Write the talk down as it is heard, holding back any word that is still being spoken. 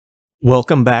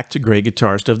Welcome back to Great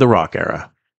Guitarist of the Rock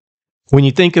Era. When you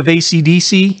think of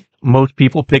AC/DC, most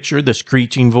people picture the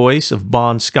screeching voice of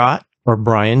Bon Scott or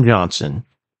Brian Johnson,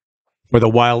 or the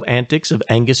wild antics of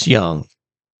Angus Young.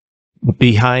 But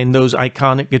behind those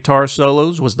iconic guitar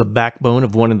solos was the backbone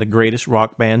of one of the greatest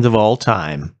rock bands of all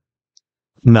time,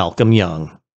 Malcolm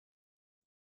Young.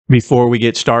 Before we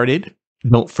get started,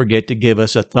 don't forget to give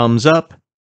us a thumbs up,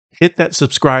 hit that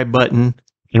subscribe button,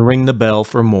 and ring the bell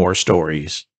for more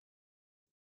stories.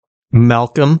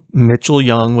 Malcolm Mitchell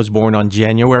Young was born on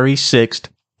January 6,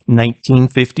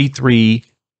 1953,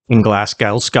 in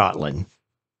Glasgow, Scotland.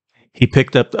 He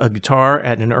picked up a guitar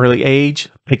at an early age,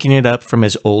 picking it up from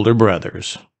his older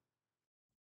brothers.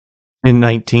 In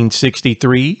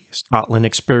 1963, Scotland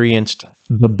experienced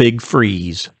the Big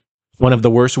Freeze, one of the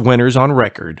worst winters on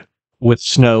record, with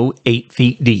snow 8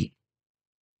 feet deep.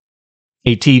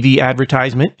 A TV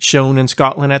advertisement shown in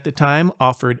Scotland at the time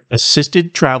offered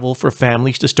assisted travel for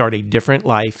families to start a different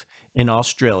life in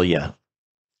Australia.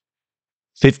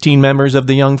 15 members of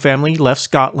the Young family left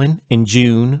Scotland in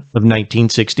June of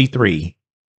 1963.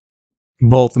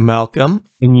 Both Malcolm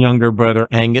and younger brother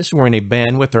Angus were in a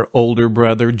band with their older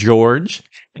brother George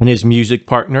and his music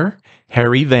partner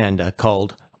Harry Vanda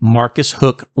called Marcus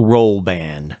Hook Roll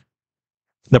Band.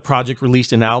 The project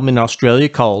released an album in Australia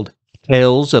called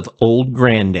Tales of Old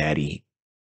Grandaddy.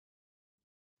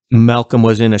 Malcolm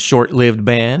was in a short-lived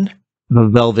band, the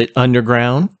Velvet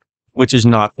Underground, which is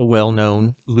not the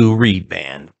well-known Lou Reed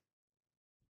Band.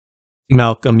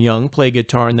 Malcolm Young played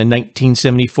guitar in the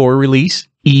 1974 release,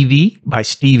 Evie by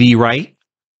Stevie Wright.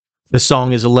 The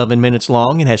song is 11 minutes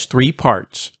long and has 3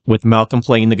 parts, with Malcolm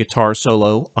playing the guitar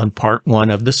solo on part 1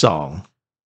 of the song.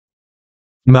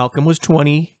 Malcolm was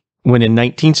 20 when in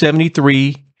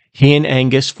 1973, he and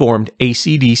Angus formed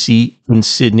AC/DC in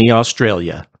Sydney,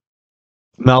 Australia.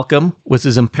 Malcolm, with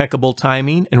his impeccable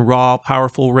timing and raw,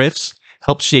 powerful riffs,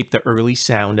 helped shape the early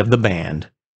sound of the band.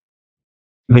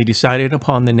 They decided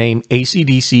upon the name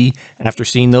AC/DC after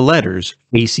seeing the letters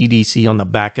AC/DC on the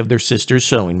back of their sister's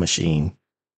sewing machine.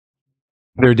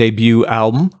 Their debut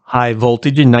album, High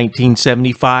Voltage in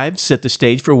 1975, set the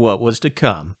stage for what was to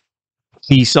come.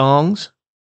 Key songs,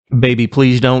 Baby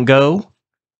Please Don't Go,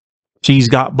 She's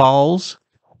Got Balls,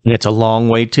 and It's a Long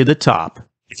Way to the Top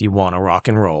if you want to rock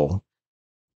and roll.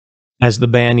 As the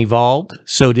band evolved,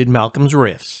 so did Malcolm's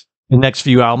riffs. The next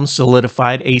few albums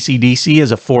solidified AC/DC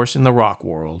as a force in the rock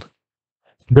world.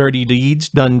 Dirty Deeds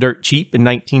Done Dirt Cheap in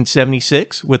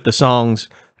 1976 with the songs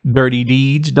Dirty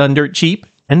Deeds Done Dirt Cheap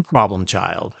and Problem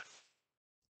Child.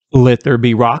 Let There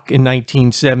Be Rock in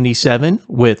 1977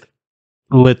 with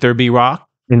Let There Be Rock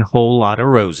and Whole Lotta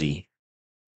Rosie.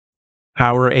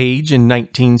 Our Age in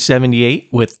 1978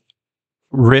 with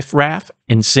Riff Raff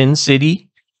and Sin City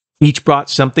each brought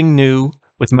something new,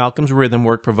 with Malcolm's rhythm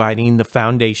work providing the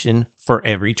foundation for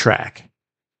every track.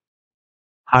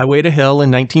 Highway to Hell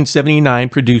in 1979,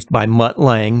 produced by Mutt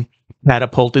Lange,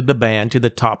 catapulted the band to the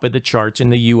top of the charts in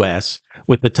the US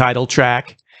with the title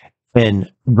track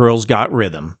and Girls Got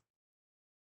Rhythm.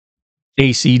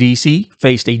 AC/DC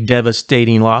faced a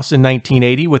devastating loss in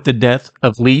 1980 with the death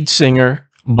of lead singer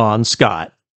Bon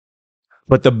Scott.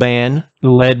 But the band,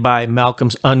 led by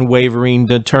Malcolm's unwavering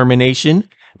determination,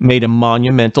 made a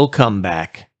monumental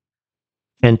comeback.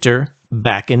 Enter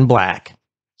Back in Black,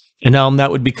 an album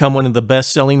that would become one of the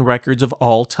best-selling records of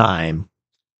all time.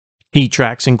 Key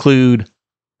tracks include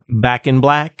Back in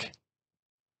Black,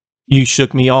 You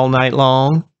Shook Me All Night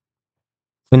Long,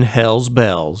 and Hell's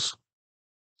Bells.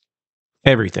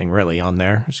 Everything really on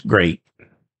there. It's great.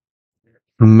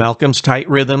 Malcolm's tight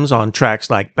rhythms on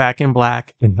tracks like Back in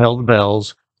Black and Hell's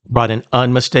Bells brought an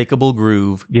unmistakable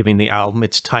groove, giving the album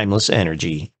its timeless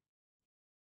energy.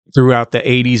 Throughout the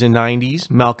 80s and 90s,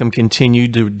 Malcolm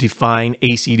continued to define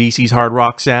AC/DC's hard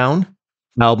rock sound.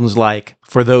 Albums like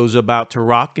For Those About to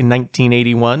Rock in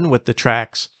 1981 with the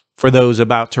tracks For Those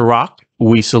About to Rock,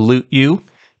 We Salute You,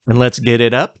 and Let's Get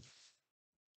It Up.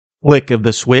 Flick of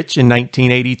the Switch in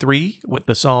 1983 with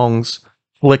the songs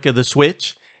Flick of the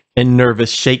Switch and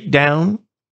Nervous Shakedown.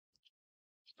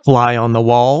 Fly on the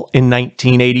Wall in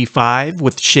 1985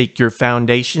 with Shake Your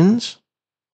Foundations.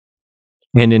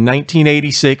 And in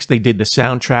 1986, they did the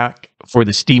soundtrack for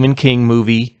the Stephen King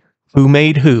movie Who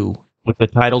Made Who with the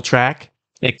title track,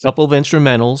 a couple of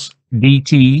instrumentals,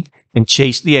 DT, and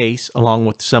Chase the Ace, along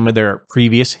with some of their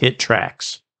previous hit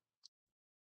tracks.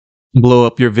 Blow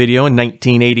Up Your Video in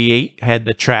 1988 had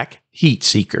the track Heat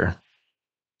Seeker.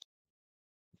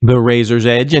 The Razor's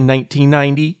Edge in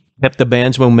 1990 kept the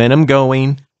band's momentum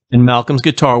going, and Malcolm's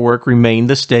guitar work remained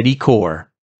the steady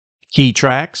core. Key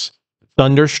tracks,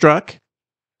 Thunderstruck,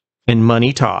 and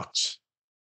Money Talks.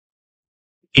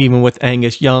 Even with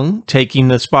Angus Young taking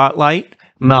the spotlight,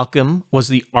 Malcolm was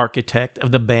the architect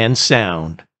of the band's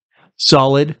sound.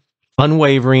 Solid,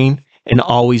 unwavering, and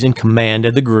always in command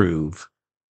of the groove.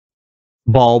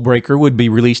 Ball Breaker would be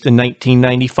released in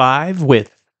 1995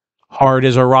 with Hard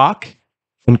as a Rock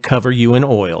and Cover You in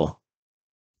Oil.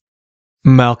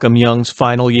 Malcolm Young's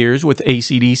final years with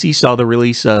AC/DC saw the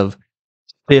release of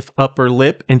Stiff Upper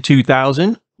Lip in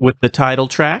 2000 with the title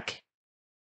track.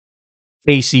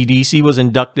 AC/DC was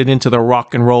inducted into the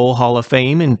Rock and Roll Hall of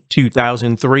Fame in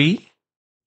 2003.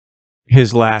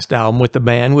 His last album with the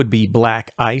band would be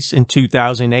Black Ice in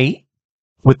 2008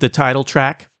 with the title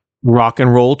track Rock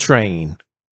and Roll Train.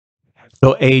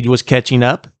 Though age was catching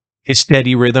up, his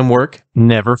steady rhythm work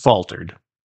never faltered.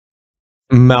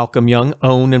 Malcolm Young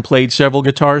owned and played several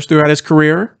guitars throughout his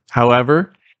career.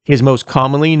 However, he is most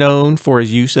commonly known for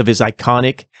his use of his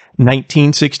iconic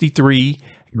 1963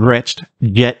 Gretsch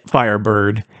Jet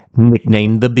Firebird,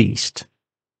 nicknamed the Beast.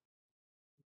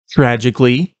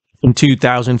 Tragically, in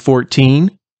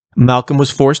 2014, Malcolm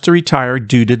was forced to retire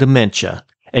due to dementia,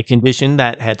 a condition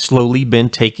that had slowly been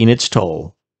taking its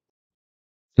toll.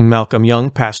 Malcolm Young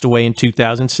passed away in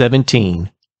 2017,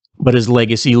 but his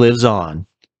legacy lives on.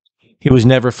 He was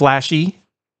never flashy,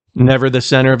 never the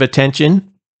center of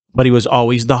attention, but he was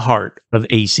always the heart of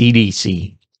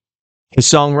AC/DC. His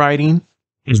songwriting,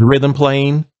 his rhythm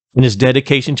playing, and his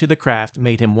dedication to the craft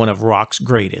made him one of rock's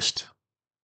greatest.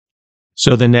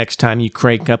 So the next time you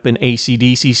crank up an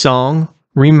AC/DC song,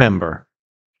 remember,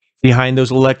 behind those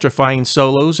electrifying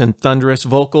solos and thunderous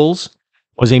vocals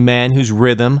was a man whose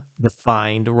rhythm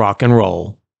defined rock and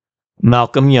roll.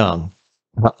 Malcolm Young,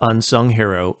 the unsung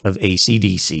hero of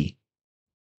AC/DC.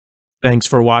 Thanks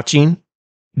for watching.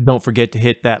 Don't forget to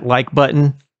hit that like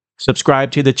button,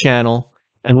 subscribe to the channel,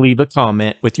 and leave a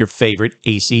comment with your favorite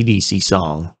AC/DC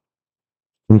song.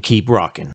 And keep rocking.